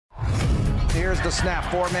Here's the snap,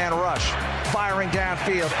 4-man rush, firing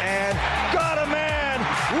downfield, and got a man!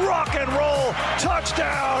 Rock and roll,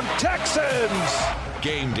 touchdown, Texans!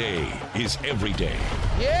 Game day is every day.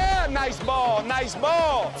 Yeah, nice ball, nice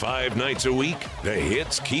ball. 5 nights a week, the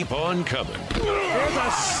hits keep on coming. There's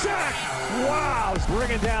a sack! Wow,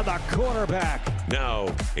 bringing down the quarterback.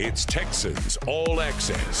 Now, it's Texans All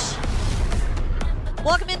Access.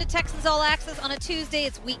 Welcome into Texans All Access on a Tuesday.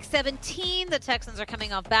 It's week 17. The Texans are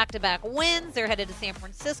coming off back-to-back wins. They're headed to San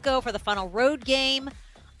Francisco for the final road game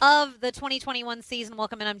of the 2021 season.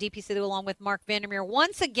 Welcome in. I'm DP Sidhu along with Mark Vandermeer.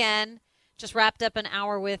 Once again, just wrapped up an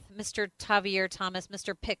hour with Mr. Tavierre Thomas,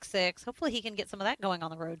 Mr. Pick Six. Hopefully he can get some of that going on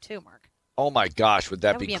the road too, Mark. Oh, my gosh. Would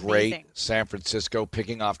that be great? Amazing. San Francisco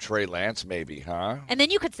picking off Trey Lance, maybe, huh? And then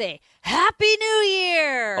you could say, Happy New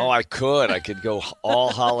Year! Oh, I could. I could go all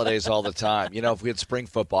holidays all the time. You know, if we had spring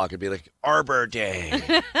football, I could be like Arbor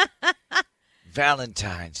Day,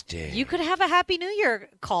 Valentine's Day. You could have a Happy New Year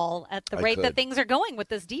call at the rate that could. things are going with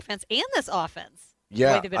this defense and this offense. Yeah,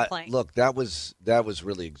 the way they've been playing. Look, that was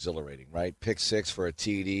really exhilarating, right? Pick six for a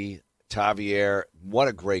TD. Tavierre, what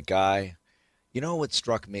a great guy. You know what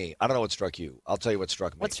struck me? I don't know what struck you. I'll tell you what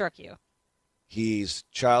struck me. What struck you? He's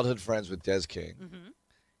childhood friends with Des King. Mm-hmm.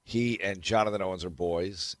 He and Jonathan Owens are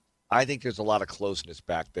boys. I think there's a lot of closeness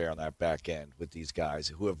back there on that back end with these guys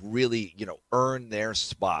who have really, earned their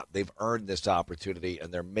spot. They've earned this opportunity,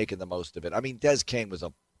 and they're making the most of it. I mean, Des King was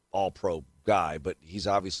a all-pro guy, but he's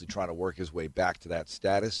obviously trying to work his way back to that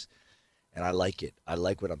status, and I like it. I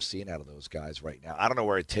like what I'm seeing out of those guys right now. I don't know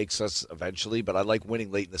where it takes us eventually, but I like winning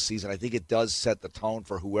late in the season. I think it does set the tone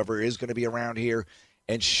for whoever is going to be around here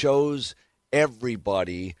and shows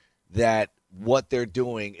everybody that what they're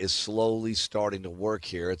doing is slowly starting to work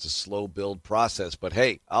here. It's a slow build process, but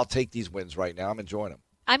hey, I'll take these wins right now. I'm enjoying them.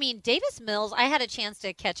 I mean, Davis Mills, I had a chance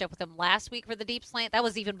to catch up with him last week for the Deep Slant. That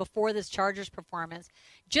was even before this Chargers performance.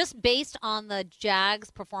 Just based on the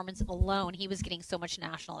Jags performance alone, he was getting so much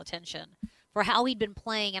national attention for how he'd been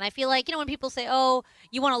playing. And I feel like, when people say, oh,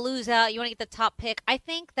 you want to lose out, you want to get the top pick, I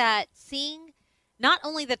think that seeing not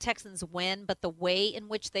only the Texans win, but the way in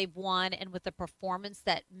which they've won and with the performance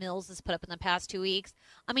that Mills has put up in the past 2 weeks,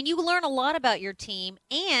 I mean, you learn a lot about your team,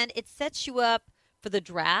 and it sets you up for the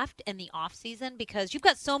draft and the offseason because you've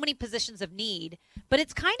got so many positions of need. But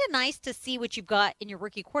it's kind of nice to see what you've got in your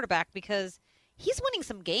rookie quarterback because he's winning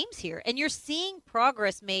some games here. And you're seeing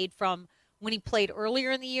progress made from when he played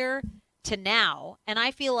earlier in the year to now. And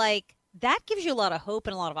I feel like that gives you a lot of hope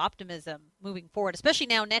and a lot of optimism moving forward, especially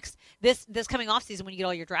now this coming offseason when you get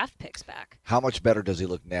all your draft picks back. How much better does he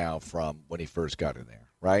look now from when he first got in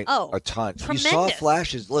there, right? Oh, a ton. tremendous. You saw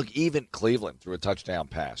flashes. Look, even Cleveland threw a touchdown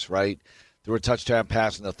pass, right? Threw a touchdown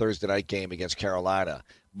pass in the Thursday night game against Carolina.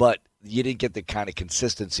 But you didn't get the kind of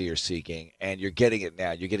consistency you're seeking, and you're getting it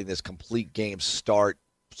now. You're getting this complete game start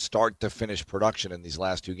to finish production in these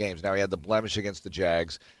last 2 games. Now, he had the blemish against the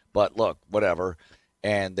Jags, but look, whatever.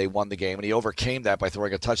 And they won the game, and he overcame that by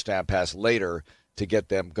throwing a touchdown pass later to get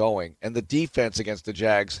them going. And the defense against the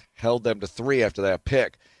Jags held them to 3 after that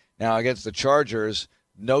pick. Now, against the Chargers,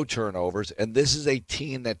 no turnovers, and this is a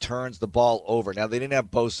team that turns the ball over. Now, they didn't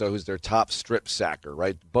have Bosa, who's their top strip sacker,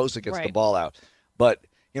 right? Bosa gets the ball out. But,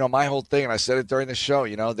 my whole thing, and I said it during the show,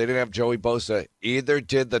 they didn't have Joey Bosa. Either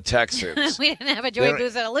did the Texans. We didn't have a Joey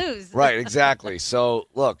Bosa to lose. Right, exactly. So,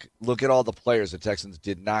 look at all the players the Texans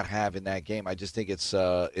did not have in that game. I just think it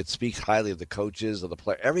speaks highly of the coaches, of the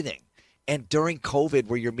player, everything. And during COVID,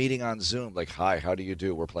 where you're meeting on Zoom, like, hi, how do you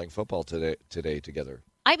do? We're playing football today together.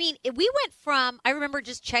 I mean, we went from, I remember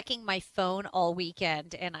just checking my phone all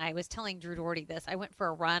weekend, and I was telling Drew Doherty this. I went for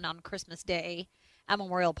a run on Christmas Day at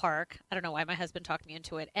Memorial Park. I don't know why my husband talked me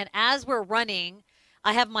into it. And as we're running,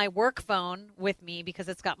 I have my work phone with me because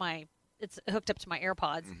it's hooked up to my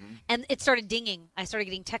AirPods, and it started dinging. I started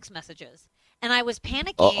getting text messages. And I was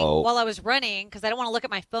panicking while I was running because I don't want to look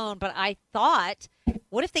at my phone, but I thought,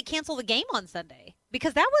 what if they cancel the game on Sunday?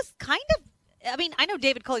 Because that was kind of, I mean, I know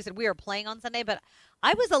David Culley said we were playing on Sunday, but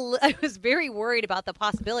I was very worried about the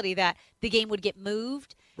possibility that the game would get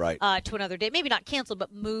moved to another day. Maybe not canceled,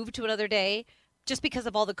 but moved to another day just because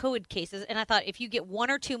of all the COVID cases. And I thought if you get 1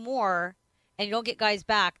 or 2 more and you don't get guys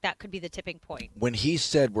back, that could be the tipping point. When he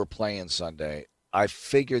said we're playing Sunday, I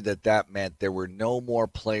figured that meant there were no more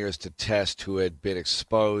players to test who had been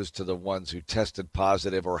exposed to the ones who tested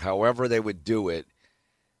positive or however they would do it,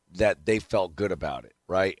 that they felt good about it,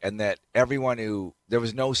 right? And that there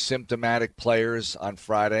was no symptomatic players on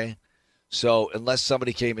Friday. So unless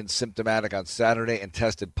somebody came in symptomatic on Saturday and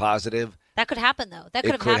tested positive. That could happen, though. That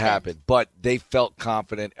could have happened. happened. But they felt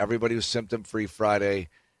confident. Everybody was symptom-free Friday.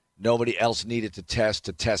 Nobody else needed to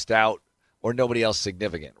test out. or nobody else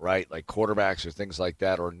significant, right? Like quarterbacks or things like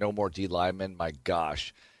that, or no more D linemen. My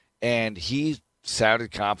gosh. And he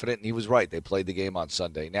sounded confident, and he was right. They played the game on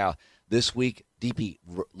Sunday. Now, this week, DP,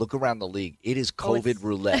 look around the league. It is COVID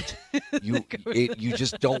roulette. You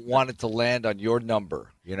just don't want it to land on your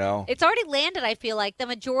number, you know? It's already landed, I feel like. The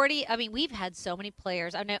majority, I mean, we've had so many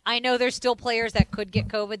players. I know there's still players that could get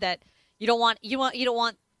COVID that you don't want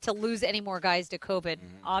to lose any more guys to COVID,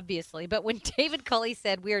 obviously. But when David Culley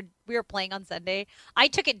said we were playing on Sunday, I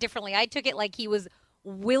took it differently. I took it like he was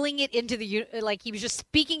willing it into like he was just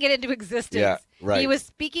speaking it into existence. Yeah, right. He was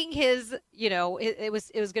speaking his, it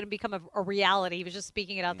was going to become a reality. He was just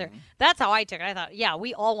speaking it out there. That's how I took it. I thought, yeah,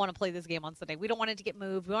 we all want to play this game on Sunday. We don't want it to get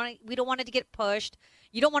moved. We don't want it to get pushed.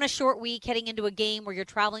 You don't want a short week heading into a game where you're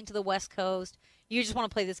traveling to the West Coast. You just want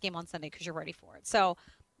to play this game on Sunday because you're ready for it. So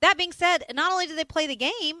that being said, not only did they play the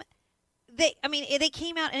game, they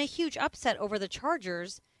came out in a huge upset over the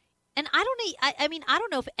Chargers. And I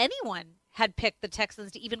don't know if anyone had picked the Texans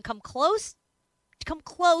to even come close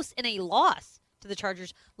in a loss to the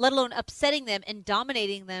Chargers, let alone upsetting them and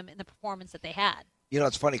dominating them in the performance that they had. You know,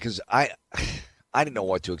 it's funny because I didn't know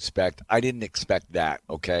what to expect. I didn't expect that,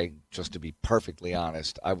 okay, just to be perfectly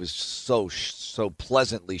honest. I was so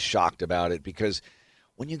pleasantly shocked about it because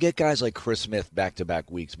when you get guys like Chris Smith back-to-back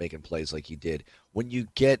weeks making plays like he did, when you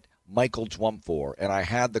get Michael Dwumfor, and I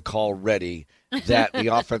had the call ready that the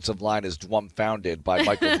offensive line is Dwumfounded by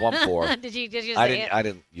Michael Dwumfor. Did you say it? I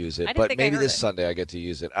didn't use it, but maybe this Sunday I get to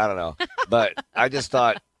use it. I don't know. But I just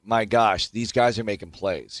thought, my gosh, these guys are making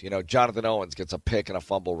plays. You know, Jonathan Owens gets a pick and a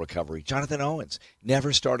fumble recovery. Jonathan Owens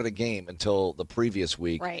never started a game until the previous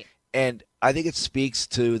week. Right. And I think it speaks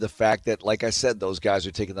to the fact that, like I said, those guys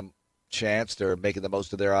are taking the chance. They're making the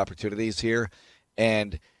most of their opportunities here.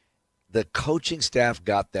 And the coaching staff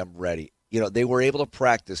got them ready. You know, they were able to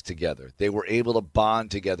practice together. They were able to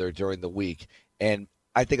bond together during the week. And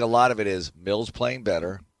I think a lot of it is Mills playing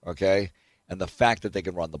better, okay, and the fact that they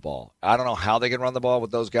can run the ball. I don't know how they can run the ball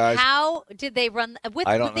with those guys. How did they run with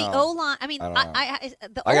the O-line? I mean, I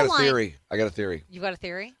got a theory. You got a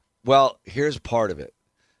theory? Well, here's part of it.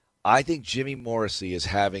 I think Jimmy Morrissey is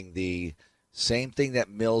having the same thing that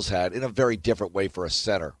Mills had in a very different way for a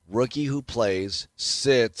center. Rookie who plays,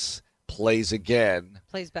 sits, plays again.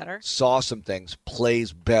 Plays better. Saw some things,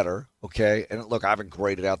 plays better, okay? And look, I haven't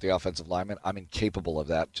graded out the offensive lineman. I'm incapable of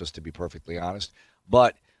that, just to be perfectly honest.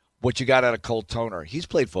 But what you got out of Cole Toner, he's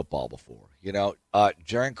played football before. You know,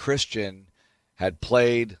 Jaron Christian had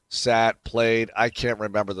played. I can't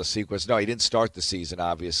remember the sequence. No, he didn't start the season,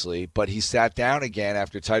 obviously, but he sat down again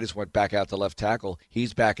after Titus went back out to left tackle.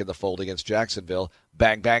 He's back in the fold against Jacksonville.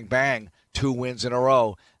 Bang, bang, bang. 2 wins in a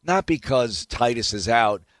row. Not because Titus is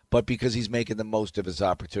out, but because he's making the most of his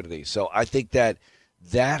opportunity. So I think that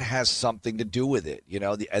has something to do with it, you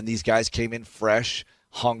know. And these guys came in fresh,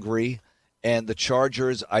 hungry, and the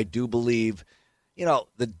Chargers, I do believe, you know,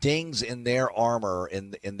 the dings in their armor,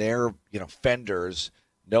 in their, you know, fenders,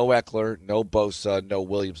 no Eckler, no Bosa, no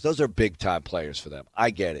Williams. Those are big-time players for them. I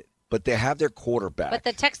get it. But they have their quarterback. But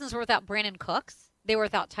the Texans were without Brandon Cooks. They were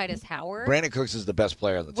without Titus Howard. Brandon Cooks is the best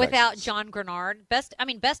player on the without Texans. John Grenard. Best,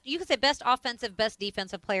 you could say best offensive, best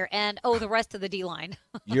defensive player, and, the rest of the D-line.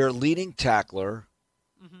 Your leading tackler,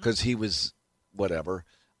 because he was whatever,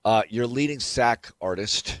 your leading sack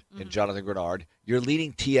artist in Jonathan Grenard, your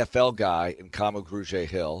leading TFL guy in Kamu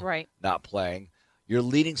Grugier-Hill, right, not playing, your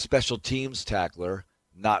leading special teams tackler,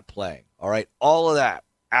 not playing. All right, all of that,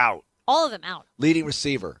 out. All of them out. Leading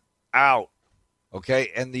receiver, out. Okay,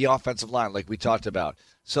 and the offensive line, like we talked about.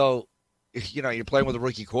 So, you know, you're playing with a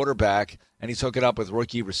rookie quarterback, and he's hooking up with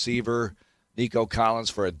rookie receiver Nico Collins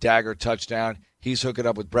for a dagger touchdown. He's hooking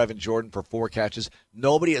up with Brevin Jordan for 4 catches.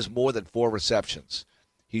 Nobody has more than 4 receptions.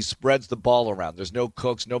 He spreads the ball around. There's no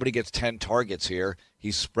Cooks. Nobody gets 10 targets here.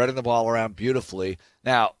 He's spreading the ball around beautifully.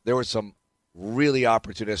 Now, there were some really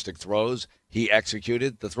opportunistic throws he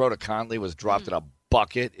executed. The throw to Conley was dropped in a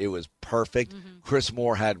bucket. It was perfect. Chris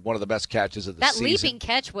Moore had one of the best catches of the season. That leaping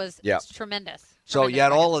catch was tremendous. So you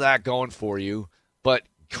had all of that going for you, but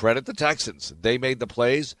credit the Texans. They made the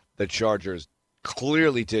plays. The Chargers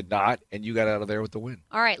clearly did not, and you got out of there with the win.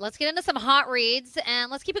 All right, let's get into some hot reads, and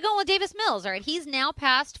let's keep it going with Davis Mills. All right, he's now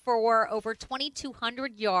passed for over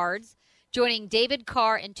 2,200 yards, joining David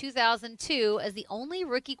Carr in 2002 as the only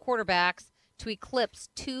rookie quarterbacks to eclipse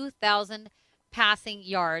 2,000 passing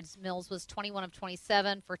yards. Mills was 21 of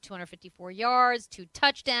 27 for 254 yards, 2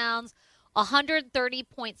 touchdowns,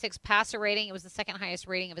 130.6 passer rating. It was the second highest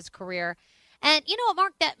rating of his career. And you know what,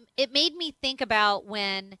 Mark, that it made me think about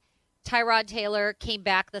when Tyrod Taylor came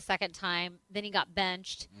back the second time, then he got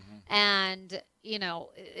benched, and you know,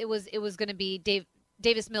 it was going to be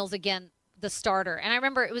Davis Mills again the starter. And I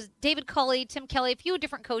remember it was David Culley, Tim Kelly, a few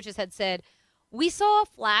different coaches had said, we saw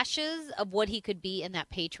flashes of what he could be in that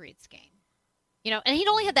Patriots game. And he'd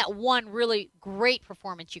only had that one really great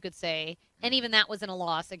performance, you could say, and even that was in a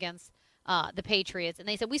loss against the Patriots. And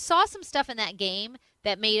they said, we saw some stuff in that game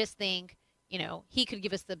that made us think, he could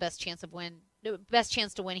give us the best chance to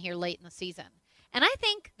win here late in the season. And I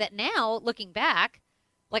think that now, looking back,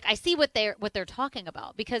 like I see what they're talking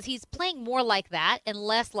about, because he's playing more like that and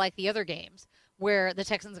less like the other games where the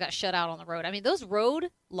Texans got shut out on the road. I mean, those road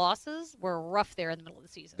losses were rough there in the middle of the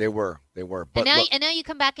season. They were. But and now you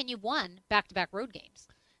come back and you've won back-to-back road games.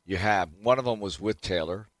 You have. One of them was with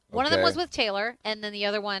Taylor. One of them was with Taylor, and then the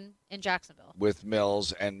other one in Jacksonville. With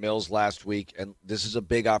Mills, and Mills last week, and this is a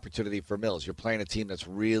big opportunity for Mills. You're playing a team that's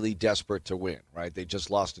really desperate to win, right? They just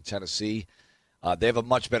lost to Tennessee. They have a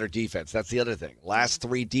much better defense. That's the other thing. Last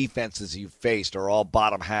 3 defenses you've faced are all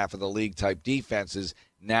bottom half of the league type defenses.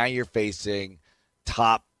 Now you're facing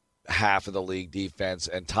top half of the league defense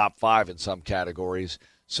and top 5 in some categories.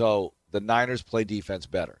 So the Niners play defense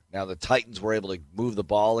better. Now the Titans were able to move the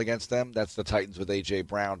ball against them. That's the Titans with A.J.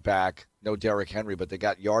 Brown back. No Derrick Henry, but they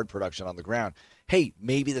got yard production on the ground. Hey,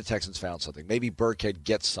 maybe the Texans found something. Maybe Burkhead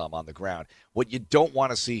gets some on the ground. What you don't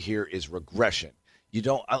want to see here is regression. You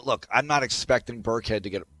don't look, I'm not expecting Burkhead to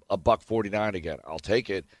get a $149 again. I'll take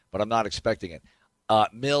it, but I'm not expecting it.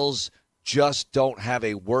 Mills, just don't have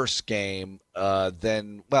a worse game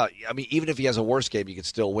than, well, I mean, even if he has a worse game, you can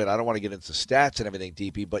still win. I don't want to get into stats and everything,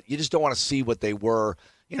 DP, but you just don't want to see what they were,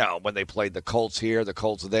 when they played the Colts here, the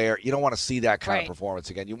Colts there. You don't want to see that kind of performance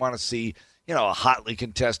again. You want to see, a hotly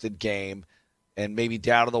contested game and maybe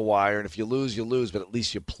down to the wire. And if you lose, you lose, but at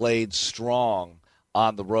least you played strong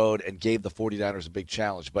on the road and gave the 49ers a big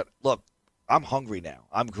challenge. But look, I'm hungry now.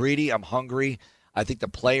 I'm greedy. I'm hungry. I think the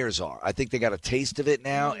players are. I think they got a taste of it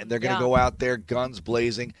now, and they're going to go out there guns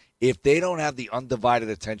blazing. If they don't have the undivided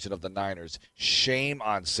attention of the Niners, shame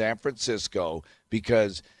on San Francisco,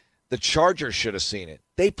 because the Chargers should have seen it.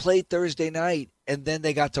 They played Thursday night, and then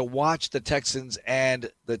they got to watch the Texans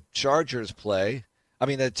and the Chargers play. I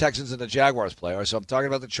mean, the Texans and the Jaguars play. So I'm talking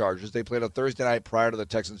about the Chargers. They played on Thursday night prior to the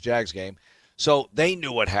Texans-Jags game. So they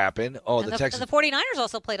knew what happened. Oh, the Texans. The 49ers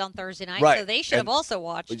also played on Thursday night, right. So they should have also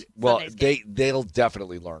watched. Well, they'll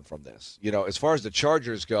definitely learn from this. As far as the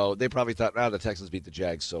Chargers go, they probably thought, the Texans beat the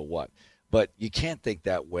Jags, so what? But you can't think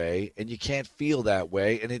that way, and you can't feel that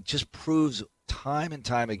way, and it just proves time and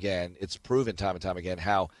time again, it's proven time and time again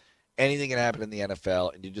how anything can happen in the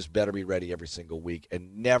NFL, and you just better be ready every single week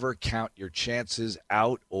and never count your chances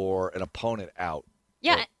out or an opponent out.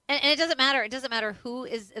 Yeah. And it doesn't matter. It doesn't matter who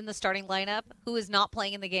is in the starting lineup, who is not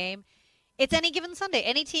playing in the game. It's any given Sunday.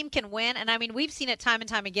 Any team can win. And, I mean, we've seen it time and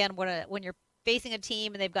time again when you're facing a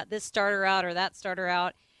team and they've got this starter out or that starter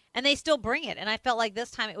out, and they still bring it. And I felt like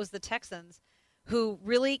this time it was the Texans who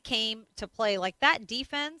really came to play. Like that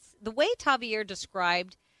defense, the way Tavier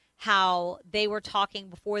described how they were talking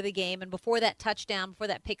before the game and before that touchdown, before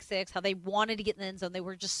that pick six, how they wanted to get in the end zone. They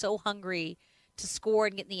were just so hungry to score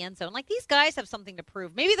and get in the end zone. Like, these guys have something to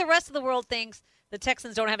prove. Maybe the rest of the world thinks the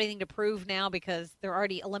Texans don't have anything to prove now because they're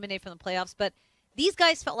already eliminated from the playoffs, but these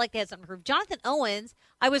guys felt like they had something to prove. Jonathan Owens,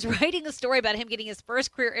 I was writing a story about him getting his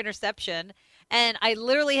first career interception, and I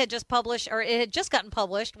literally had just published, or it had just gotten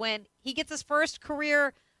published, when he gets his first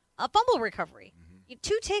career fumble recovery.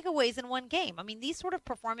 2 takeaways in one game. I mean, these sort of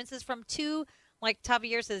performances from 2, like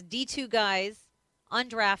Tavier says, D2 guys,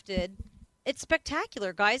 undrafted, it's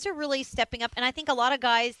spectacular. Guys are really stepping up, and I think a lot of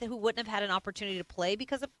guys who wouldn't have had an opportunity to play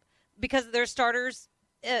because their starters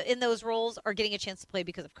in those roles are getting a chance to play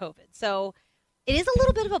because of COVID. So it is a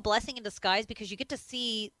little bit of a blessing in disguise because you get to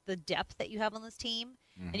see the depth that you have on this team,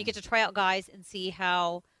 and you get to try out guys and see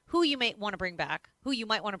who you might want to bring back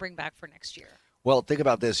for next year. Well, think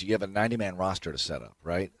about this. You have a 90-man roster to set up,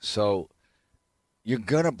 right? So you're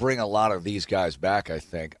going to bring a lot of these guys back, I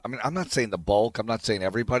think. I mean, I'm not saying the bulk. I'm not saying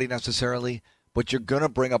everybody necessarily. But you're going to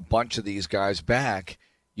bring a bunch of these guys back.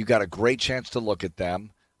 You got a great chance to look at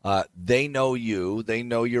them. They know you. They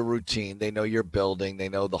know your routine. They know your building. They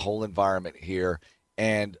know the whole environment here.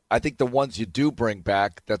 And I think the ones you do bring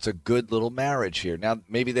back, that's a good little marriage here. Now,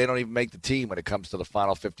 maybe they don't even make the team when it comes to the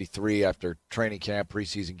final 53 after training camp,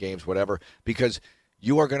 preseason games, whatever, because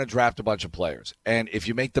you are going to draft a bunch of players. And if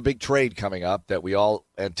you make the big trade coming up that we all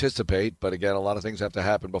anticipate, but again, a lot of things have to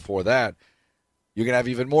happen before that, you're going to have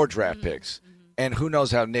even more draft picks. And who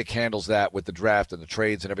knows how Nick handles that with the draft and the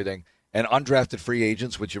trades and everything. And undrafted free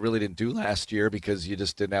agents, which you really didn't do last year because you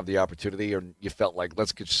just didn't have the opportunity, or you felt like,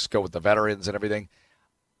 let's just go with the veterans and everything.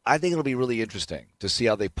 I think it'll be really interesting to see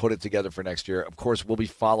how they put it together for next year. Of course, we'll be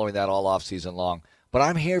following that all offseason long. But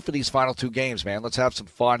I'm here for these final 2 games, man. Let's have some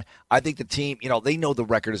fun. I think the team, they know the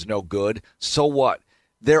record is no good. So what?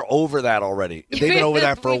 They're over that already. They've been over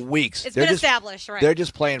that for weeks. It's been established, right? They're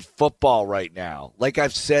just playing football right now. Like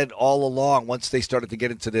I've said all along, once they started to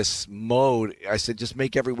get into this mode, I said just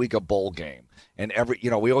make every week a bowl game. And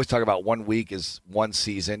we always talk about 1 week is one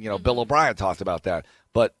season. Bill O'Brien talked about that.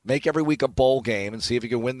 But make every week a bowl game and see if you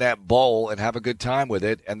can win that bowl and have a good time with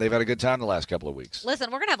it. And they've had a good time the last couple of weeks.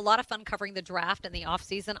 Listen, we're going to have a lot of fun covering the draft in the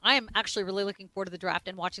offseason. I am actually really looking forward to the draft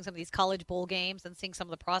and watching some of these college bowl games and seeing some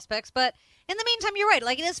of the prospects. But in the meantime, you're right.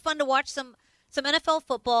 Like, it is fun to watch some NFL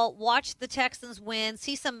football, watch the Texans win,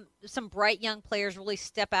 see some bright young players really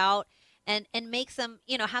step out and make some,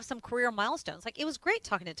 have some career milestones. Like, it was great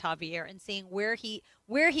talking to Tavierre and seeing where he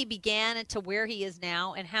began and to where he is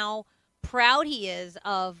now and how proud he is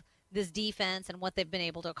of this defense and what they've been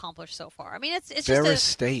able to accomplish so far. I mean, it's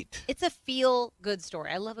just it's a feel-good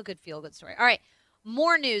story. I love a good feel-good story. All right,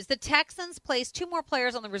 more news. The Texans placed 2 more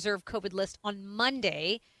players on the reserve COVID list on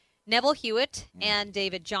Monday, Neville Hewitt and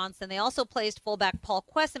David Johnson. They also placed fullback Paul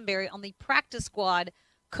Quessenberry on the practice squad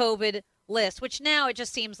COVID list, which now it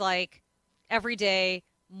just seems like every day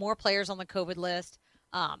more players on the COVID list.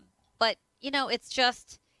 But, it's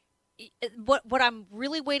just – what I'm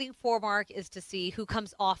really waiting for, Mark, is to see who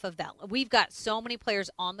comes off of that. We've got so many players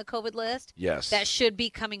on the COVID list that should be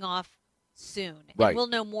coming off soon. Right. And we'll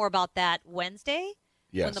know more about that Wednesday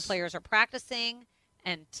when the players are practicing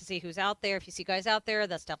and to see who's out there. If you see guys out there,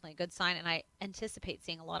 that's definitely a good sign. And I anticipate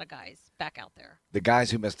seeing a lot of guys back out there. The guys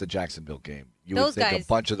who missed the Jacksonville game, would think a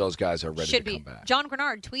bunch of those guys are ready to come back. John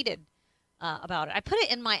Grenard tweeted about it. I put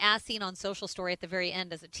it in my As Seen on Social story at the very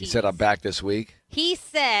end as a tease. He said, I'm back this week? He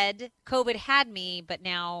said, COVID had me, but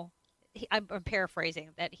now, I'm paraphrasing,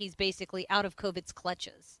 that he's basically out of COVID's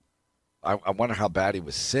clutches. I wonder how bad he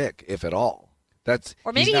was sick, if at all.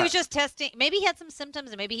 Or maybe he was just testing. Maybe he had some symptoms,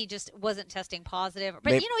 and maybe he just wasn't testing positive.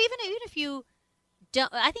 But, even if you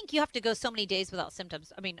don't, I think you have to go so many days without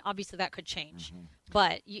symptoms. I mean, obviously that could change. Mm-hmm.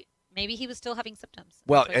 But maybe he was still having symptoms.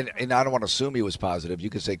 Well, and I don't want to assume he was positive. You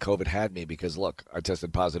could say COVID had me because, look, I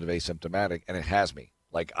tested positive asymptomatic, and it has me.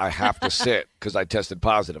 Like, I have to sit because I tested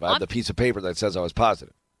positive. I have the piece of paper that says I was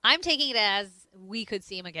positive. I'm taking it as we could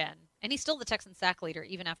see him again. And he's still the Texan sack leader,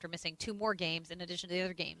 even after missing 2 more games in addition to the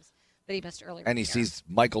other games that he missed earlier. And he sees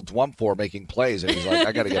Michael Dwumfor making plays, and he's like,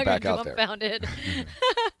 I got to get back out there.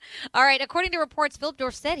 All right, according to reports, Philip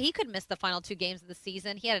Dorsett, he could miss the final 2 games of the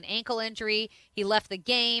season. He had an ankle injury. He left the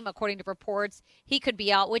game. According to reports, he could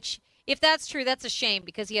be out, which, if that's true, that's a shame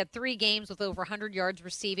because he had 3 games with over 100 yards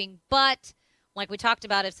receiving. But, like we talked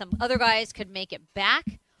about, if some other guys could make it back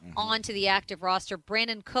onto the active roster,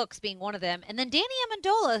 Brandon Cooks being one of them, and then Danny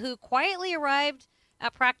Amendola, who quietly arrived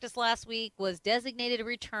at practice last week, was designated to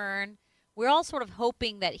return. We're all sort of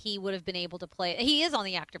hoping that he would have been able to play. He is on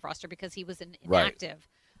the active roster because he was inactive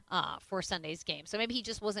for Sunday's game. So maybe he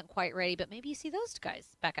just wasn't quite ready, but maybe you see those guys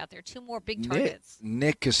back out there. 2 more big targets.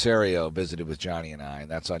 Nick Caserio visited with Johnny and I, and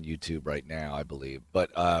that's on YouTube right now, I believe. But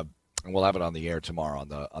and we'll have it on the air tomorrow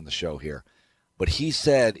on the show here. But he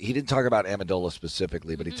said, he didn't talk about Amendola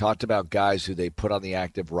specifically, but he talked about guys who they put on the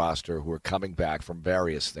active roster who are coming back from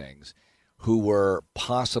various things, who were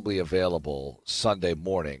possibly available Sunday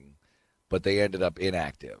morning, but they ended up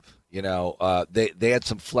inactive. They had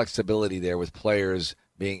some flexibility there with players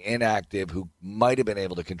being inactive who might have been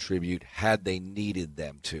able to contribute had they needed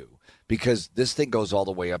them to. Because this thing goes all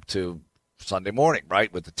the way up to Sunday morning,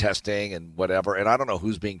 right, with the testing and whatever. And I don't know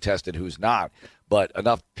who's being tested, who's not, but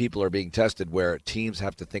enough people are being tested where teams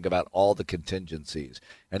have to think about all the contingencies.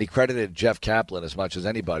 And he credited Jeff Kaplan as much as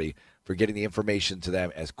anybody for getting the information to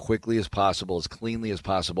them as quickly as possible, as cleanly as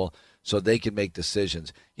possible, so they can make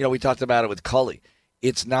decisions. We talked about it with Culley.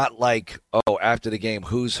 It's not like, after the game,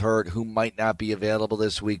 who's hurt, who might not be available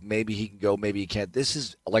this week. Maybe he can go, maybe he can't. This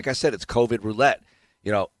is, like I said, it's COVID roulette.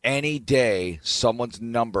 Any day someone's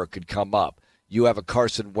number could come up. You have a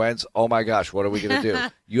Carson Wentz. Oh, my gosh, what are we going to do?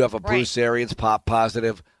 You have a Bruce Arians pop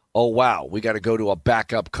positive. Oh, wow, we got to go to a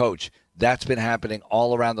backup coach. That's been happening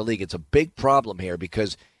all around the league. It's a big problem here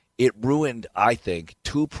because it ruined, I think,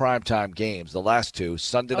 2 primetime games, the last 2,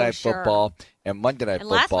 Sunday Night Football and Monday Night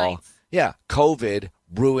Football. Yeah, COVID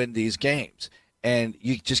ruined these games. And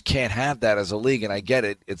you just can't have that as a league, and I get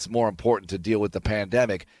it. It's more important to deal with the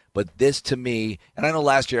pandemic. But this, to me, and I know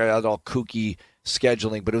last year I had all kooky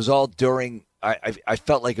scheduling, but it was all during I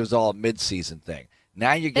felt like it was all a mid-season thing.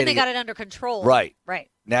 Now you're getting they got it under control. Right.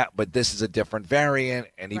 Right. Now, but this is a different variant,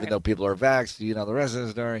 and even though people are vaxxed, the rest of the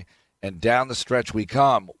story. And down the stretch we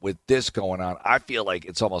come with this going on, I feel like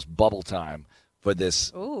it's almost bubble time for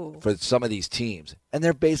this for some of these teams, and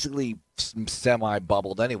they're basically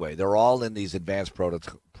semi-bubbled anyway. They're all in these advanced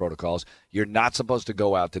protocols. You're not supposed to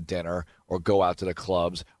go out to dinner or go out to the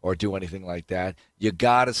clubs or do anything like that. You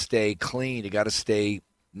got to stay clean. You got to stay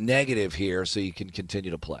negative here so you can continue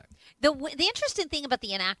to play. The interesting thing about the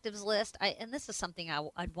inactives list, and this is something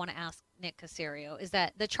I'd want to ask Nick Caserio, is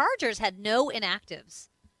that the Chargers had no inactives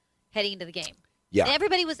heading into the game. Yeah.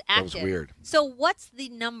 Everybody was active. That was weird. So what's the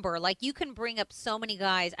number? Like, you can bring up so many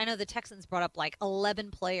guys. I know the Texans brought up like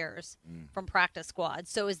 11 players from practice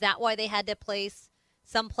squads. So is that why they had to place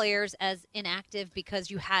some players as inactive,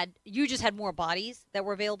 because you just had more bodies that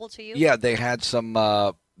were available to you? Yeah, they had some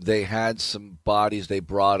bodies they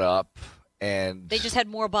brought up, and they just had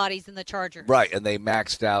more bodies than the Chargers. Right, and they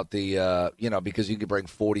maxed out the because you could bring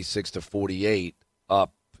 46 to 48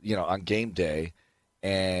 up, on game day.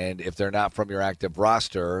 And if they're not from your active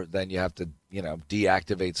roster, then you have to,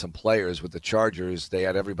 deactivate some players. With the Chargers, they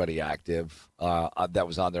had everybody active that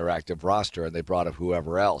was on their active roster, and they brought up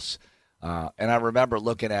whoever else. And I remember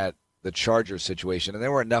looking at the Chargers situation, and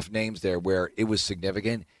there were enough names there where it was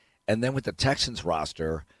significant. And then with the Texans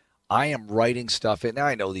roster, I am writing stuff in. Now,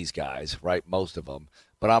 I know these guys, right, most of them,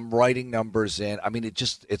 but I'm writing numbers in. I mean, it's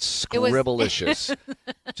scribblicious.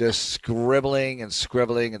 Just scribbling and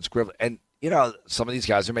scribbling and scribbling. And some of these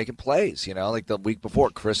guys are making plays, like the week before,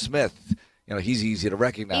 Chris Smith. He's easy to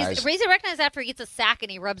recognize. He's easy to recognize after he gets a sack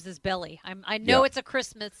and he rubs his belly. I know it's a Chris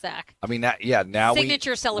Smith sack. I mean, now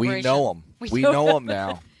signature celebration. We know him. We know him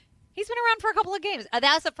now. He's been around for a couple of games.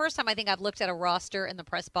 That's the first time I think I've looked at a roster in the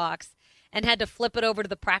press box and had to flip it over to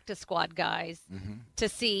the practice squad guys to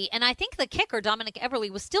see. And I think the kicker, Dominic Everly,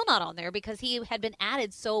 was still not on there because he had been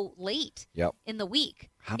added so late in the week.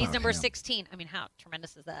 He's number 16. I mean, how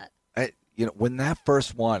tremendous is that? When that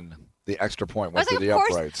first one, the extra point went through the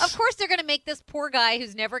uprights. Of course they're going to make this poor guy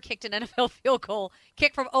who's never kicked an NFL field goal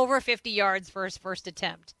kick from over 50 yards for his first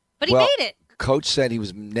attempt. But he made it. Coach said he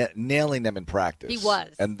was nailing them in practice. He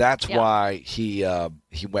was. And that's why he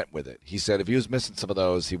went with it. He said if he was missing some of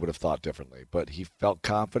those, he would have thought differently. But he felt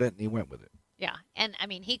confident, and he went with it. Yeah. And, I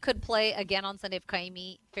mean, he could play again on Sunday if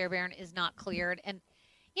Kaimi Fairbairn is not cleared. And,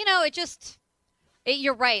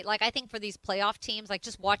 you're right. Like, I think for these playoff teams, like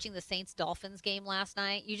just watching the Saints-Dolphins game last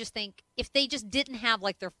night, you just think if they just didn't have,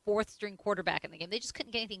 like, their fourth-string quarterback in the game, they just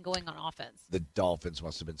couldn't get anything going on offense. The Dolphins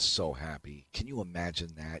must have been so happy. Can you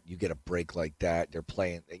imagine that? You get a break like that. They're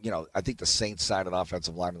playing, I think the Saints signed an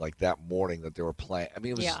offensive lineman like that morning that they were playing. I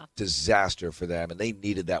mean, it was a disaster for them, and they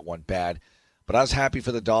needed that one bad. But I was happy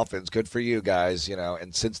for the Dolphins. Good for you guys,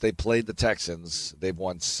 And since they played the Texans, they've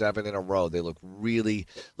won 7 in a row. They look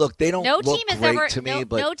they don't look great to me.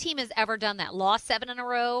 But no team has ever done that. Lost 7 in a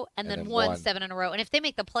row and then won 7 in a row. And if they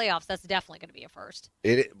make the playoffs, that's definitely going to be a first.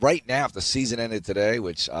 Right now, if the season ended today,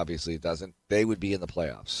 which obviously it doesn't, they would be in the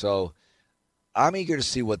playoffs. So I'm eager to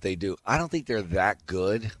see what they do. I don't think they're that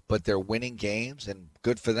good, but they're winning games, and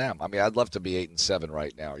good for them. I mean, I'd love to be 8-7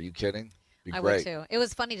 right now. Are you kidding? I would too. It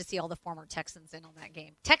was funny to see all the former Texans in on that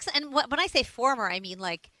game. And when I say former, I mean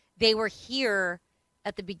like they were here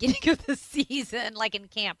at the beginning of the season, like in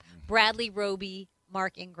camp. Bradley Roby,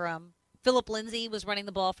 Mark Ingram, Philip Lindsay was running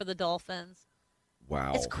the ball for the Dolphins.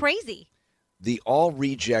 Wow, it's crazy. The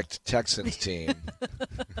all-reject Texans team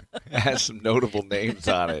has some notable names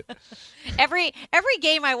on it. Every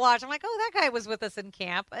game I watch, I'm like, oh, that guy was with us in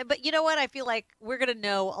camp. But you know what? I feel like we're going to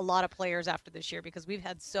know a lot of players after this year because we've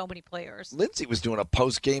had so many players. Lindsay was doing a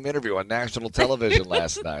post-game interview on national television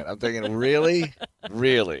last night. I'm thinking, really?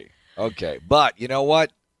 Really? Okay. But you know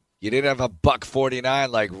what? You didn't have a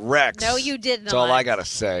 $1.49 like Rex. No, you did not. That's all I got to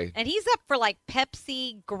say. And he's up for like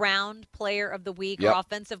Pepsi Ground Player of the Week or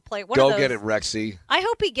Offensive Player. Go get it, Rexy. I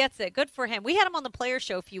hope he gets it. Good for him. We had him on the Player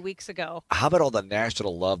Show a few weeks ago. How about all the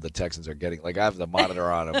national love the Texans are getting? Like, I have the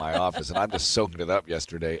monitor on in my office, and I'm just soaking it up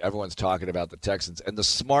yesterday. Everyone's talking about the Texans. And the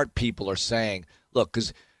smart people are saying, look,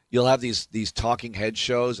 because you'll have these talking head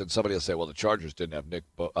shows, and somebody will say, well, the Chargers didn't have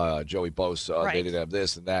Joey Bosa. Right. They didn't have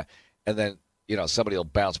this and that. And then somebody will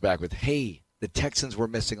bounce back with, hey, the Texans were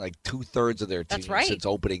missing like 2/3 of their team since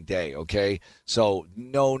opening day, okay? So,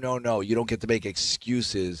 no. You don't get to make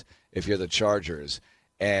excuses if you're the Chargers.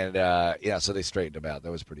 And, so they straightened them out.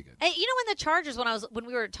 That was pretty good. Hey, when the Chargers, when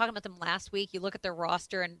we were talking about them last week, you look at their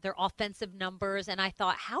roster and their offensive numbers, and I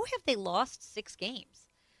thought, how have they lost 6 games?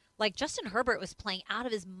 Like, Justin Herbert was playing out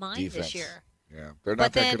of his mind this year. Yeah, they're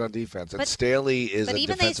not that good on defense. And Staley is a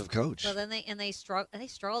defensive coach. Well, then they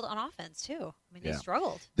struggled on offense too. I mean, they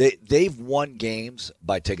struggled. They've won games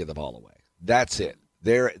by taking the ball away. That's it.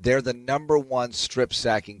 They're the number 1 strip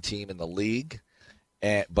sacking team in the league,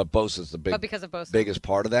 but Bosa's the biggest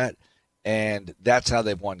part of that. And that's how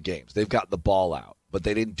they've won games. They've got the ball out, but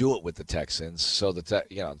they didn't do it with the Texans. So the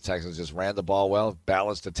Texans just ran the ball well,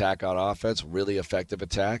 balanced attack on offense, really effective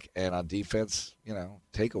attack, and on defense,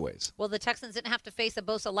 takeaways. Well, the Texans didn't have to face a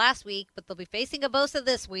Bosa last week, but they'll be facing a Bosa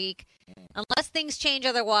this week. Unless things change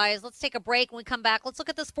otherwise, let's take a break. When we come back, let's look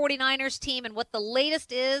at this 49ers team and what the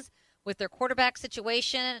latest is with their quarterback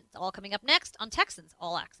situation. It's all coming up next on Texans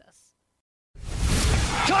All Access.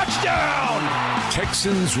 Touchdown!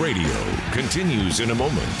 Texans Radio continues in a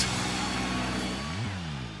moment.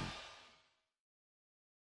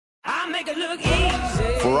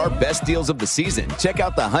 For our best deals of the season, check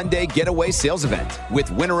out the Hyundai Getaway Sales Event.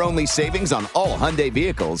 With winter-only savings on all Hyundai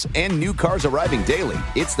vehicles and new cars arriving daily,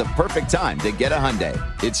 it's the perfect time to get a Hyundai.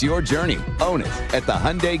 It's your journey. Own it at the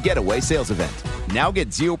Hyundai Getaway Sales Event. Now get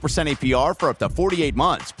 0% APR for up to 48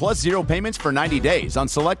 months, plus 0 payments for 90 days on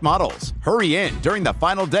select models. Hurry in during the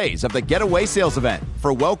final days of the Getaway Sales Event.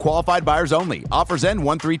 For well-qualified buyers only. Offers end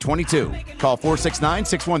 1/3/22. Call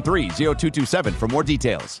 469-613-0227 for more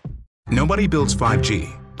details. Nobody builds 5G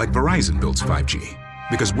like Verizon builds 5G,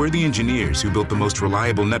 because we're the engineers who built the most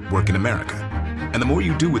reliable network in America. And the more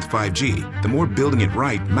you do with 5G, the more building it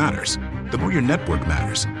right matters. The more your network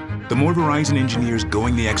matters. The more Verizon engineers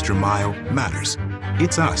going the extra mile matters.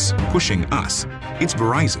 It's us pushing us. It's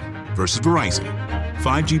Verizon versus Verizon.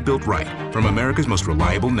 5G built right from America's most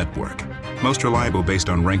reliable network. Most reliable based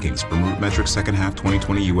on rankings from Root Metrics second half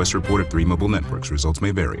 2020 U.S. report of 3 mobile networks. Results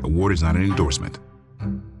may vary. Award is not an endorsement.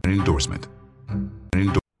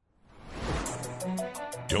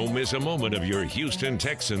 Don't miss a moment of your Houston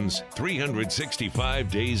Texans 365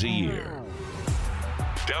 days a year.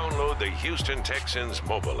 Download the Houston Texans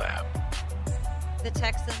mobile app. The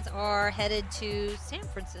Texans are headed to San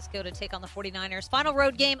Francisco to take on the 49ers. Final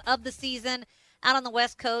road game of the season out on the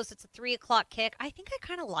West Coast. It's a 3 o'clock kick. I think I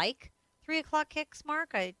kind of like 3 o'clock kicks,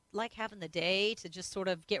 Mark. I like having the day to just sort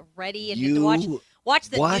of get ready and get to watch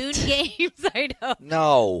the noon games. I know.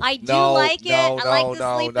 No. I do like it. I like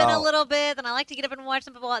to sleep in a little bit, and I like to get up and watch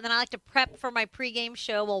some football, and then I like to prep for my pregame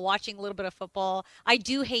show while watching a little bit of football. I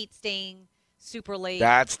do hate staying super late.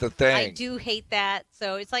 That's the thing. I do hate that.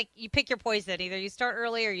 So it's like you pick your poison. Either you start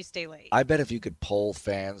early or you stay late. I bet if you could poll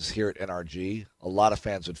fans here at NRG, a lot of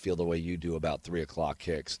fans would feel the way you do about 3 o'clock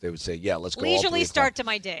kicks. They would say, yeah, let's go leisurely start to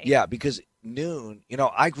my day. Yeah, because noon,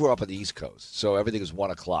 I grew up on the East Coast, so everything is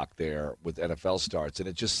 1 o'clock there with NFL starts, and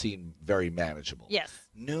it just seemed very manageable. Yes.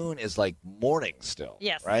 Noon is like morning still.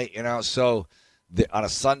 Yes. Right? So on a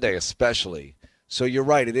Sunday especially. So you're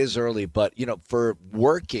right, it is early, but, for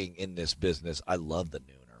working in this business, I love the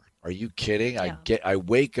nooner. Are you kidding? Yeah. I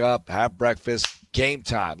wake up, have breakfast, game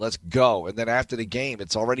time, let's go. And then after the game,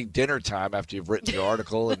 it's already dinner time after you've written your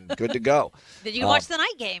article and good to go. Then you can watch the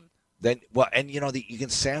night game. You can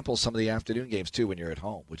sample some of the afternoon games, too, when you're at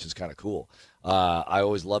home, which is kind of cool. I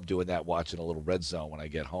always love doing that, watching a little red zone when I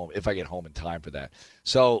get home, if I get home in time for that.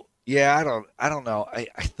 So, yeah, I don't know.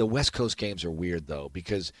 The West Coast games are weird, though,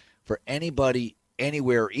 because for anybody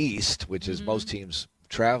anywhere east, which is most teams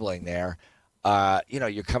traveling there,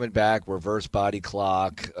 you're coming back, reverse body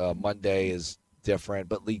clock. Monday is different,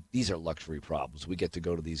 but these are luxury problems. We get to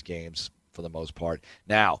go to these games for the most part.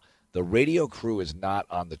 Now, the radio crew is not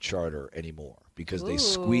on the charter anymore because they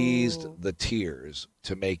squeezed the tiers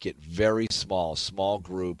to make it very small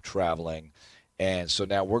group traveling. And so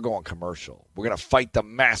now we're going commercial. We're going to fight the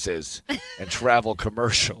masses and travel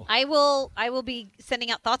commercial. I will be sending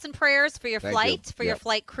out thoughts and prayers for your flight, your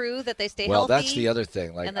flight crew, that they stay healthy. Well, that's the other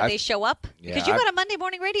thing. And that they show up. Because you got a Monday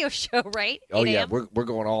morning radio show, right? Oh, yeah. We're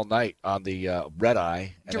going all night on the Red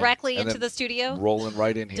Eye. Directly into the studio? Rolling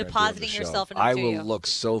right in here. Depositing yourself in the studio. I will look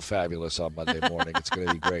so fabulous on Monday morning. It's going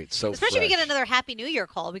to be great. So especially fresh. if you get another Happy New Year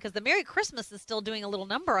call, because the Merry Christmas is still doing a little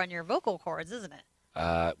number on your vocal cords, isn't it?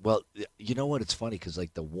 Well, you know what? It's funny because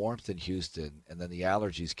the warmth in Houston and then the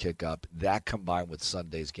allergies kick up. That combined with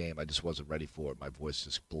Sunday's game, I just wasn't ready for it. My voice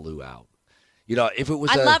just blew out. If it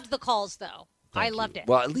was, I loved the calls though. I loved it.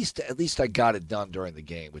 Well, at least I got it done during the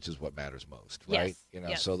game, which is what matters most, right? Yes.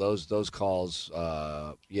 Yes. So those calls,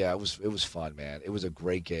 it was fun, man. It was a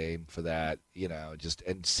great game for that.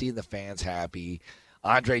 And seeing the fans happy.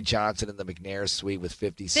 Andre Johnson in the McNair suite with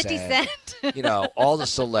 50 Cent. 50 Cent. All the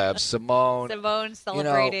celebs. Simone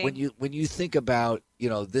celebrating. When you think about,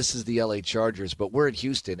 this is the LA Chargers, but we're in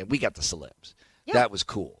Houston and we got the celebs. Yeah. That was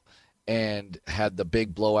cool. And had the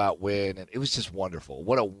big blowout win, and it was just wonderful.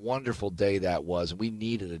 What a wonderful day that was. And we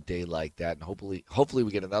needed a day like that, and hopefully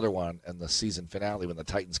we get another one in the season finale when the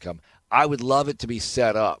Titans come. I would love it to be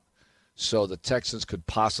set up so the Texans could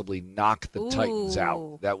possibly knock the Titans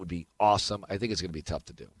out. That would be awesome. I think it's going to be tough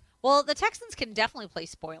to do. Well, the Texans can definitely play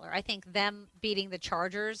spoiler. I think them beating the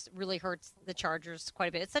Chargers really hurts the Chargers quite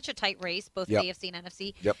a bit. It's such a tight race, both Yep. AFC and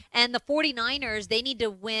NFC. Yep. And the 49ers, they need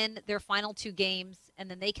to win their final 2 games,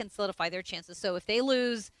 and then they can solidify their chances. So if they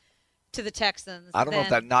lose to the Texans, I don't know if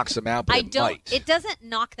that knocks them out, but it might. It doesn't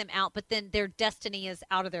knock them out, but then their destiny is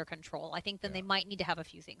out of their control. I think then they might need to have a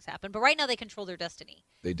few things happen. But right now they control their destiny.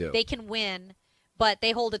 They do. They can win, but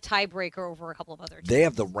they hold a tiebreaker over a couple of other teams. They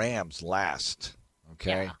have the Rams last,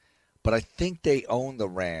 okay? Yeah. But I think they own the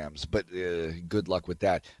Rams, but good luck with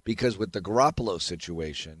that. Because with the Garoppolo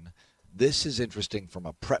situation, this is interesting from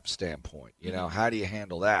a prep standpoint. You know, how do you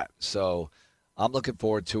handle that? So I'm looking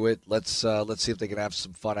forward to it. Let's see if they can have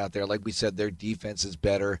some fun out there. Like we said, their defense is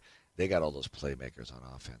better. They got all those playmakers on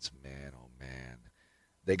offense. Man, oh, man.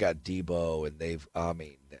 They got Debo, and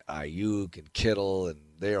Ayuk and Kittle, and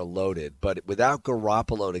they are loaded. But without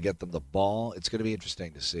Garoppolo to get them the ball, it's going to be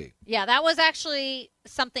interesting to see. Yeah, that was actually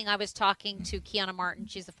something I was talking to Kiana Martin.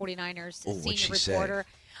 She's the 49ers senior reporter.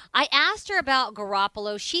 I asked her about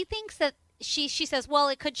Garoppolo. She thinks that she says, well,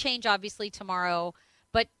 it could change obviously tomorrow,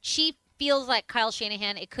 but she feels like Kyle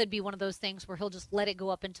Shanahan, it could be one of those things where he'll just let it go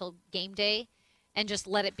up until game day and just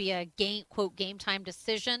let it be a game, quote, game time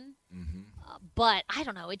decision. But I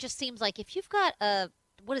don't know. It just seems like if you've got a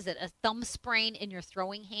thumb sprain in your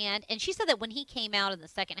throwing hand. And she said that when he came out in the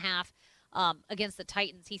second half against the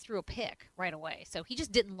Titans, he threw a pick right away. So he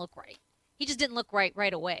just didn't look right. He just didn't look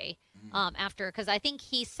right away after, because I think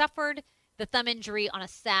he suffered the thumb injury on a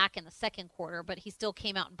sack in the second quarter, but he still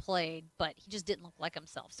came out and played, but he just didn't look like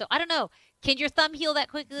himself. So I don't know. Can your thumb heal that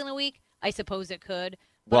quickly in a week? I suppose it could.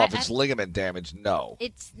 Well, if it's ligament damage, no.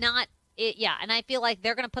 It's not. Yeah, and I feel like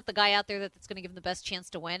they're going to put the guy out there that's going to give him the best chance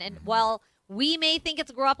to win. And while we may think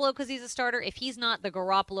it's Garoppolo because he's a starter, if he's not the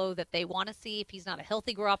Garoppolo that they want to see, if he's not a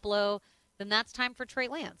healthy Garoppolo, then that's time for Trey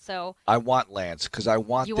Lance. So I want Lance because I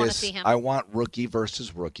want you this. Want to see him? I want rookie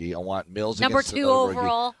versus rookie. I want Mills number against 2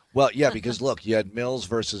 overall. Rookie. Well, yeah, because look, you had Mills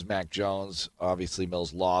versus Mac Jones. Obviously,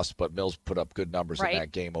 Mills lost, but Mills put up good numbers in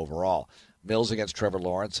that game overall. Mills against Trevor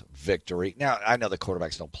Lawrence, victory. Now I know the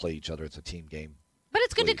quarterbacks don't play each other; it's a team game. But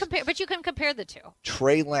it's good to compare. But you can compare the two.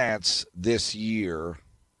 Trey Lance this year,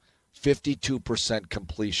 52%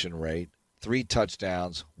 completion rate, 3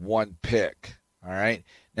 touchdowns, 1 pick. All right.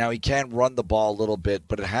 Now, he can run the ball a little bit,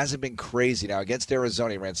 but it hasn't been crazy. Now, against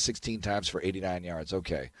Arizona, he ran 16 times for 89 yards.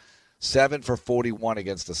 Okay. 7 for 41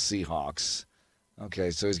 against the Seahawks.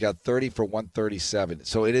 Okay, so he's got 30 for 137.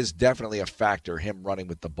 So it is definitely a factor, him running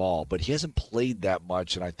with the ball. But he hasn't played that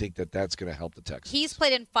much, and I think that's going to help the Texans. He's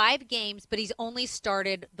played in 5 games, but he's only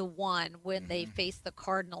started the one when they faced the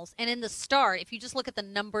Cardinals. And in the start, if you just look at the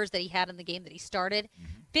numbers that he had in the game that he started,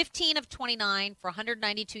 15 of 29 for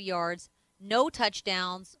 192 yards, no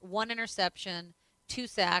touchdowns, 1 interception, 2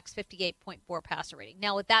 sacks, 58.4 passer rating.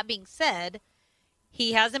 Now, with that being said,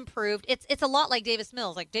 he has improved. It's a lot like Davis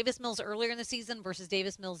Mills. Like Davis Mills earlier in the season versus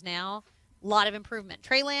Davis Mills now, a lot of improvement.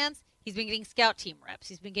 Trey Lance, he's been getting scout team reps.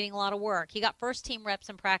 He's been getting a lot of work. He got first team reps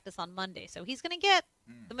in practice on Monday. So he's going to get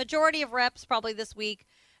the majority of reps probably this week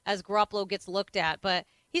as Garoppolo gets looked at. But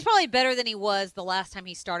he's probably better than he was the last time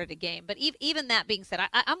he started a game. But even that being said,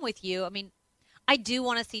 I'm with you. I mean, I do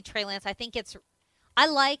want to see Trey Lance. I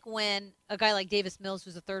like when a guy like Davis Mills,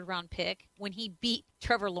 who's a 3rd-round pick, when he beat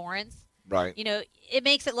Trevor Lawrence. Right. You know, it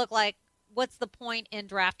makes it look like what's the point in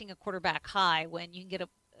drafting a quarterback high when you can get a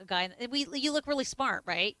guy? You look really smart,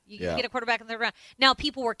 right? You can get a quarterback in the 3rd round. Now,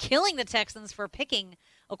 people were killing the Texans for picking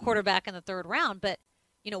a quarterback in the 3rd round, but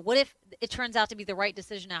you know, what if it turns out to be the right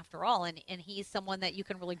decision after all, and he's someone that you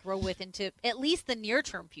can really grow with into at least the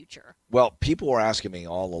near-term future? Well, people were asking me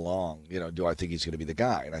all along, you know, do I think he's going to be the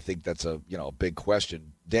guy? And I think that's a big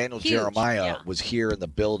question. Daniel Jeremiah was here in the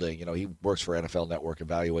building. You know, he works for NFL Network,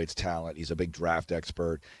 evaluates talent. He's a big draft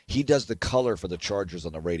expert. He does the color for the Chargers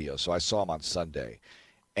on the radio, so I saw him on Sunday.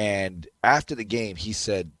 And after the game, he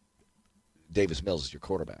said, Davis Mills is your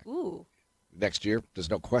quarterback. Ooh. Next year,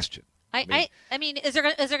 there's no question. I mean, is there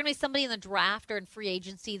going to be somebody in the draft or in free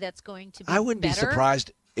agency that's going to be I wouldn't better? be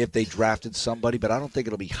surprised if they drafted somebody, but I don't think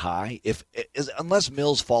it'll be high. Unless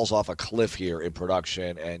Mills falls off a cliff here in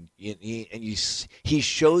production and he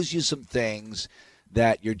shows you some things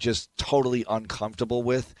that you're just totally uncomfortable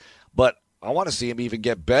with. But I want to see him even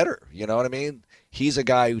get better. You know what I mean? He's a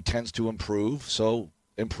guy who tends to improve, so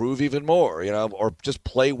improve even more, or just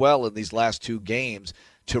play well in these last 2 games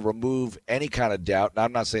to remove any kind of doubt. And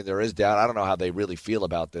I'm not saying there is doubt. I don't know how they really feel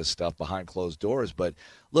about this stuff behind closed doors. But,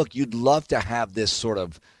 look, you'd love to have this sort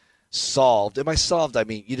of solved. And by solved, I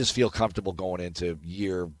mean you just feel comfortable going into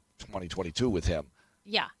year 2022 with him.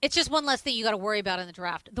 Yeah, it's just one less thing you got to worry about in the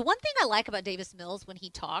draft. The one thing I like about Davis Mills when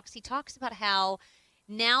he talks about how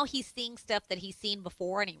now he's seeing stuff that he's seen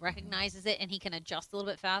before, and he recognizes it, and he can adjust a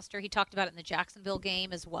little bit faster. He talked about it in the Jacksonville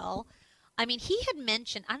game as well. I mean, he had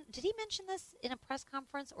mentioned, did he mention this in a press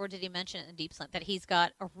conference, or did he mention it in Deep Slant, that he's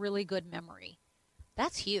got a really good memory?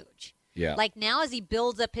 That's huge. Yeah. Like, now as he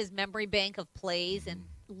builds up his memory bank of plays and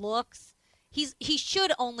looks, he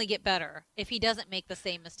should only get better if he doesn't make the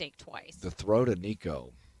same mistake twice. The throw to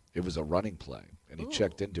Nico, it was a running play, and he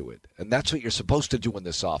checked into it. And that's what you're supposed to do in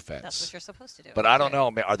this offense. That's what you're supposed to do. But I don't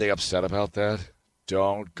know. Are they upset about that?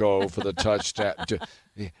 Don't go for the touchdown.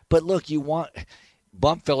 But look,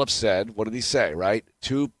 Bump Phillips said, what did he say, right?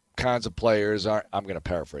 Two kinds of players I'm going to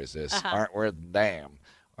paraphrase this, aren't worth damn.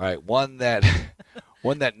 All right, one that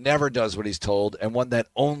never does what he's told, and one that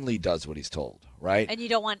only does what he's told, right? And you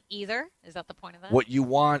don't want either? Is that the point of that? What you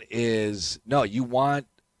want is, no, you want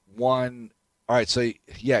one. All right, so,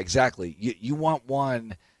 yeah, exactly. You want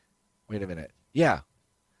one, wait a minute. Yeah.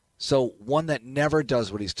 So one that never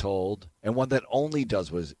does what he's told and one that only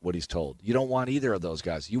does what he's told. You don't want either of those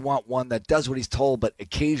guys. You want one that does what he's told but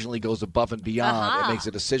occasionally goes above and beyond and makes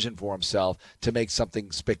a decision for himself to make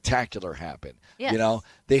something spectacular happen. Yes. You know,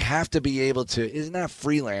 they have to be able to, it's not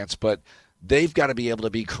freelance, but they've got to be able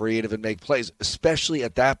to be creative and make plays, especially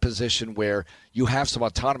at that position where you have some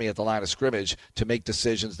autonomy at the line of scrimmage to make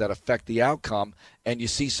decisions that affect the outcome, and you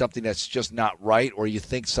see something that's just not right or you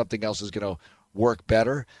think something else is going to work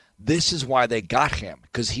better. This is why they got him,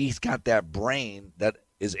 because he's got that brain that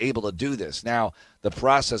is able to do this. Now, the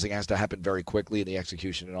processing has to happen very quickly and the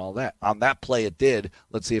execution and all that. On that play, it did.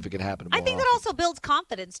 Let's see if it can happen more I think often. that also builds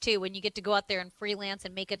confidence, too, when you get to go out there and freelance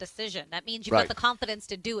and make a decision. That means you've got the confidence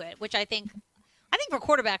to do it, which I think for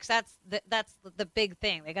quarterbacks, that's the big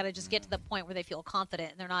thing. They got to just get to the point where they feel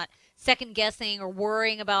confident and they're not second-guessing or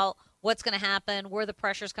worrying about what's going to happen, where the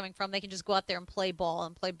pressure's coming from. They can just go out there and play ball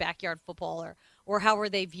and play backyard football or however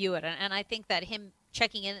they view it. And I think that him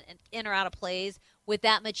checking in or out of plays with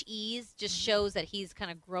that much ease just shows that he's kind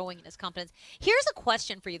of growing in his confidence. Here's a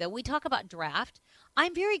question for you, though. We talk about draft.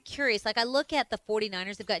 I'm very curious. Like, I look at the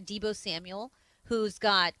 49ers. They've got Deebo Samuel, who's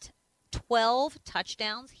got 12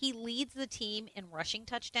 touchdowns. He leads the team in rushing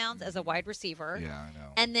touchdowns as a wide receiver. Yeah, I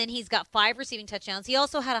know. And then he's got 5 receiving touchdowns. He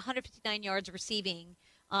also had 159 yards receiving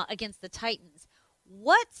against the Titans.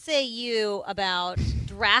 What say you about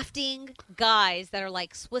drafting guys that are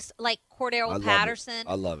like like Cordero Patterson?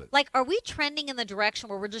 I love it. Like, are we trending in the direction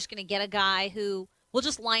where we're just going to get a guy who will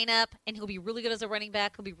just line up and he'll be really good as a running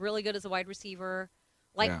back, he'll be really good as a wide receiver?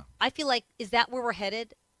 Like, I feel like, is that where we're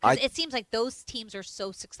headed? It seems like those teams are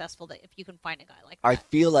so successful that if you can find a guy like that. I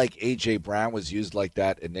feel like A.J. Brown was used like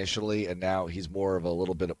that initially, and now he's more of a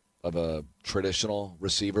little bit of a traditional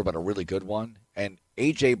receiver, but a really good one. And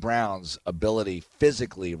A.J. Brown's ability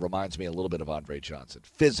physically reminds me a little bit of Andre Johnson.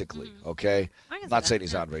 Physically, okay? I'm not saying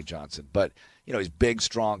he's Andre Johnson, but, you know, he's big,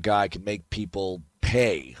 strong guy, can make people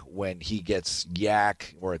pay when he gets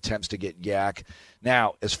yak or attempts to get yak.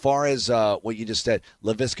 Now, as far as what you just said,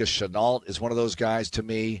 Laviska Shenault is one of those guys to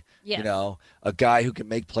me. Yes. You know, a guy who can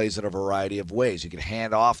make plays in a variety of ways. You can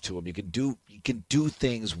hand off to him. You can do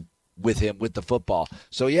things with him with the football.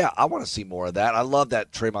 So, yeah, I want to see more of that. I love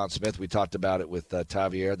that Tremon Smith. We talked about it with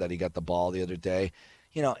Tavier, that he got the ball the other day.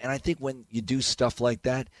 You know, and I think when you do stuff like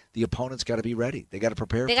that, the opponent's got to be ready. They got to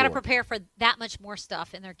prepare for it. They got to prepare for that much more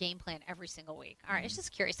stuff in their game plan every single week. All right, it's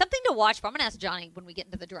just curious. Something to watch for. I'm going to ask Johnny when we get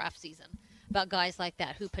into the draft season about guys like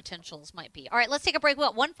that, who potentials might be. All right, let's take a break. We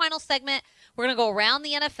got one final segment. We're going to go around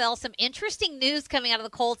the NFL. Some interesting news coming out of the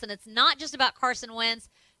Colts, and it's not just about Carson Wentz.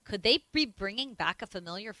 Could they be bringing back a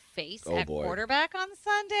familiar face at quarterback on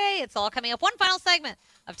Sunday? It's all coming up. One final segment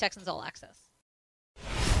of Texans All Access.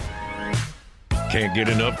 Can't get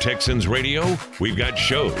enough Texans radio? We've got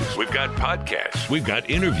shows, we've got podcasts, we've got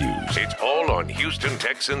interviews. It's all on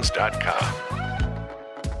HoustonTexans.com.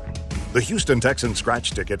 The Houston Texans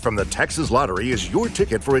scratch ticket from the Texas Lottery is your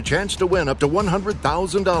ticket for a chance to win up to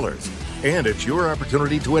 $100,000. And it's your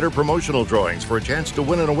opportunity to enter promotional drawings for a chance to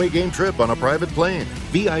win an away game trip on a private plane,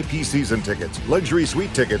 VIP season tickets, luxury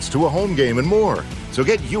suite tickets to a home game, and more. So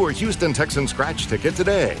get your Houston Texans scratch ticket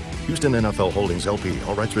today. Houston NFL Holdings LP.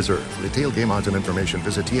 All rights reserved. For detailed game odds and information,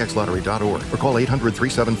 visit txlottery.org or call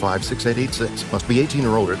 800-375-6886. Must be 18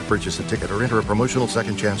 or older to purchase a ticket or enter a promotional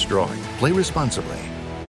second chance drawing. Play responsibly.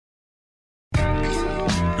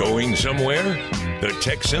 Going somewhere? The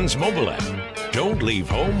Texans mobile app. Don't leave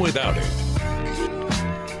home without it.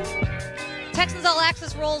 Texans All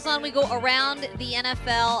Access rolls on. We go around the NFL.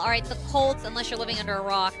 All right, the Colts, unless you're living under a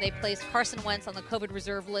rock, they placed Carson Wentz on the COVID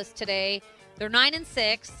reserve list today. They're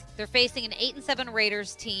 9-6. They're facing an 8-7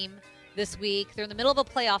 Raiders team this week. They're in the middle of a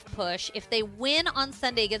playoff push. If they win on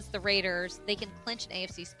Sunday against the Raiders, they can clinch an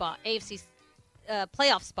AFC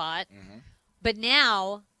playoff spot. Mm-hmm. But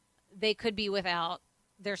now they could be without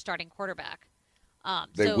their starting quarterback.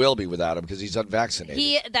 They will be without him because he's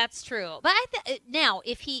unvaccinated. That's true. But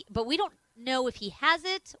but we don't know if he has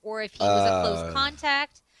it or if he was a close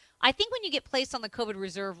contact. I think when you get placed on the COVID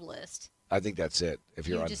reserve list, I think that's it if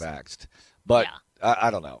you're unvaxxed. But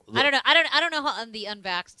I don't know. I don't know how the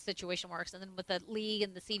unvaxxed situation works. And then with the league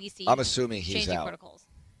and the CDC, I'm assuming he's out. Protocols.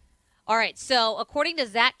 All right. So according to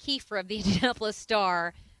Zach Kiefer of the Indianapolis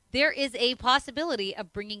Star, there is a possibility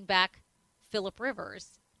of bringing back Phillip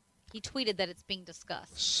Rivers. He tweeted that it's being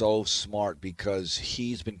discussed. So smart because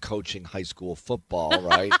he's been coaching high school football,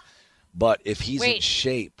 right? But if he's in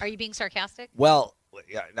shape. Are you being sarcastic? Well,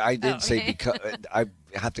 I didn't say because I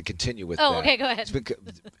have to continue with that. Oh, okay, go ahead.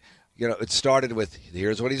 It started with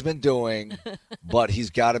here's what he's been doing, but he's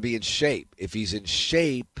got to be in shape. If he's in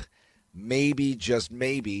shape, maybe, just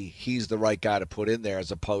maybe, he's the right guy to put in there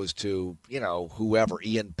as opposed to, whoever,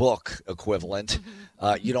 Ian Book equivalent.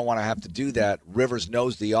 You don't want to have to do that. Rivers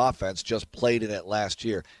knows the offense, just played in it last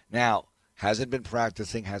year. Now, hasn't been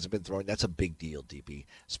practicing, hasn't been throwing. That's a big deal, DB,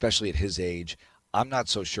 especially at his age. I'm not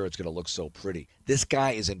so sure it's going to look so pretty. This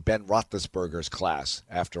guy is in Ben Roethlisberger's class,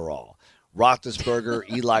 after all.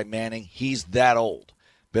 Roethlisberger, Eli Manning, he's that old,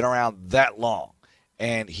 been around that long.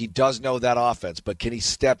 And he does know that offense, but can he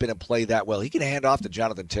step in and play that well? He can hand off to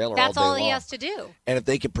Jonathan Taylor all day long. That's all he has to do. And if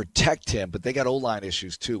they can protect him, but they got O-line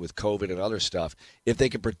issues too with COVID and other stuff. If they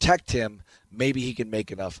can protect him, maybe he can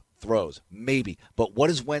make enough throws. Maybe. But what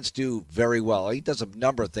does Wentz do very well? He does a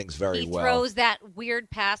number of things very well. He throws that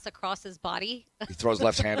weird pass across his body. He throws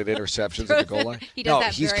left-handed interceptions at the goal line. He does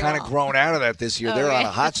that he's very kind of grown out of that this year. They're on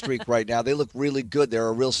a hot streak right now. They look really good. They're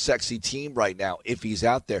a real sexy team right now if he's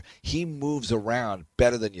out there. He moves around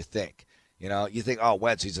better than you think. You think,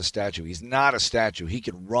 Wentz, he's a statue. He's not a statue. He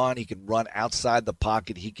can run. He can run outside the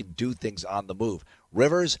pocket. He can do things on the move.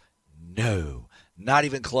 Rivers, no. Not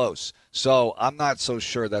even close. So I'm not so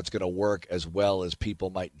sure that's going to work as well as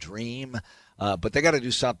people might dream. But they got to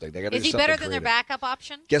do something. They got to do something. Is he better than creative. their backup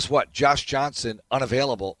option? Guess what? Josh Johnson,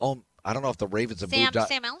 unavailable. Oh, I don't know if the Ravens have moved on.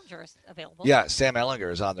 Sam Ehlinger is available. Yeah, Sam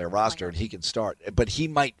Ehlinger is on their roster, and he can start. But he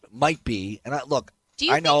might be. And look,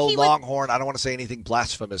 I know Longhorn. I don't want to say anything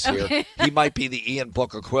blasphemous here. He might be the Ian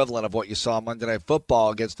Book equivalent of what you saw Monday Night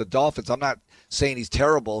Football against the Dolphins. I'm not saying he's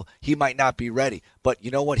terrible. He might not be ready. But you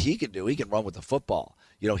know what he can do? He can run with the football.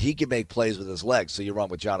 He can make plays with his legs. So you run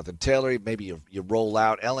with Jonathan Taylor. Maybe you roll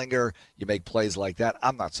out Ehlinger. You make plays like that.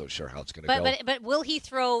 I'm not so sure how it's going to go. But will he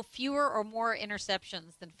throw fewer or more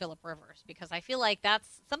interceptions than Phillip Rivers? Because I feel like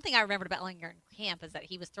that's something I remembered about Ehlinger in camp is that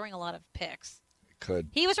he was throwing a lot of picks.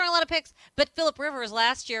 He was throwing a lot of picks. But Phillip Rivers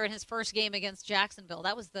last year in his first game against Jacksonville,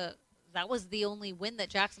 that was the only win that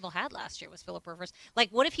Jacksonville had last year was Phillip Rivers.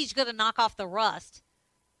 Like, what if he's going to knock off the rust?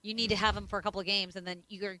 You need to have him for a couple of games, and then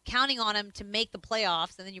you're counting on him to make the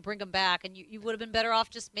playoffs, and then you bring him back, and you would have been better off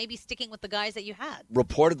just maybe sticking with the guys that you had.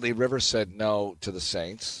 Reportedly, Rivers said no to the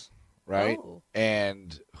Saints, right? Oh.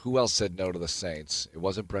 And who else said no to the Saints? It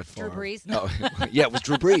wasn't Brett Favre. Drew Brees? No. Yeah, it was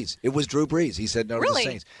Drew Brees. It was Drew Brees. He said no to the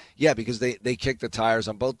Saints. Yeah, because they kicked the tires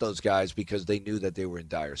on both those guys because they knew that they were in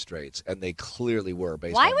dire straits, and they clearly were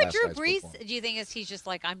based on last night's performance. Why would Drew Brees, do you think he's just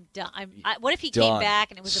like, I'm done? What if he came back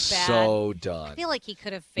and it was a bad? So done. I feel like he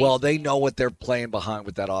could have faced Well, they know what they're playing behind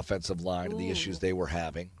with that offensive line and the issues they were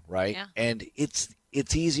having, right? Yeah. And it's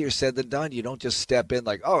easier said than done. You don't just step in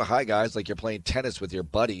like, oh, hi, guys, like you're playing tennis with your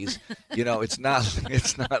buddies. It's not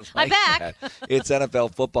like that. It's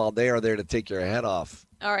NFL football. They are there to take your head off.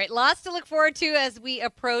 All right, lots to look forward to as we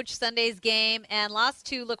approach Sunday's game, and lots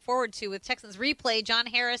to look forward to with Texans Replay. John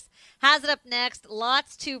Harris has it up next.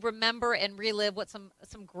 Lots to remember and relive what some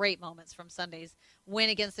great moments from Sunday's win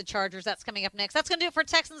against the Chargers. That's coming up next. That's going to do it for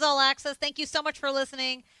Texans All Access. Thank you so much for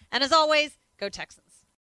listening, and as always, go Texans.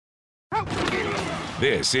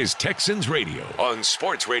 This is Texans Radio on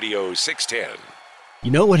Sports Radio 610.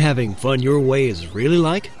 You know what having fun your way is really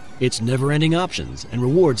like? It's never-ending options and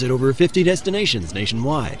rewards at over 50 destinations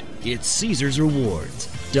nationwide. It's Caesars Rewards.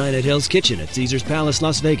 Dine at Hell's Kitchen at Caesars Palace,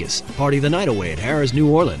 Las Vegas. Party the night away at Harrah's,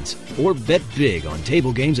 New Orleans. Or bet big on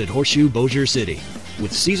table games at Horseshoe, Bossier City.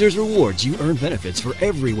 With Caesars Rewards, you earn benefits for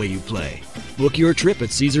every way you play. Book your trip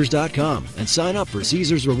at Caesars.com and sign up for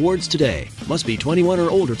Caesars Rewards today. Must be 21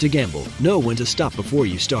 or older to gamble. Know when to stop before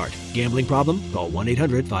you start. Gambling problem? Call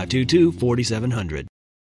 1-800-522-4700.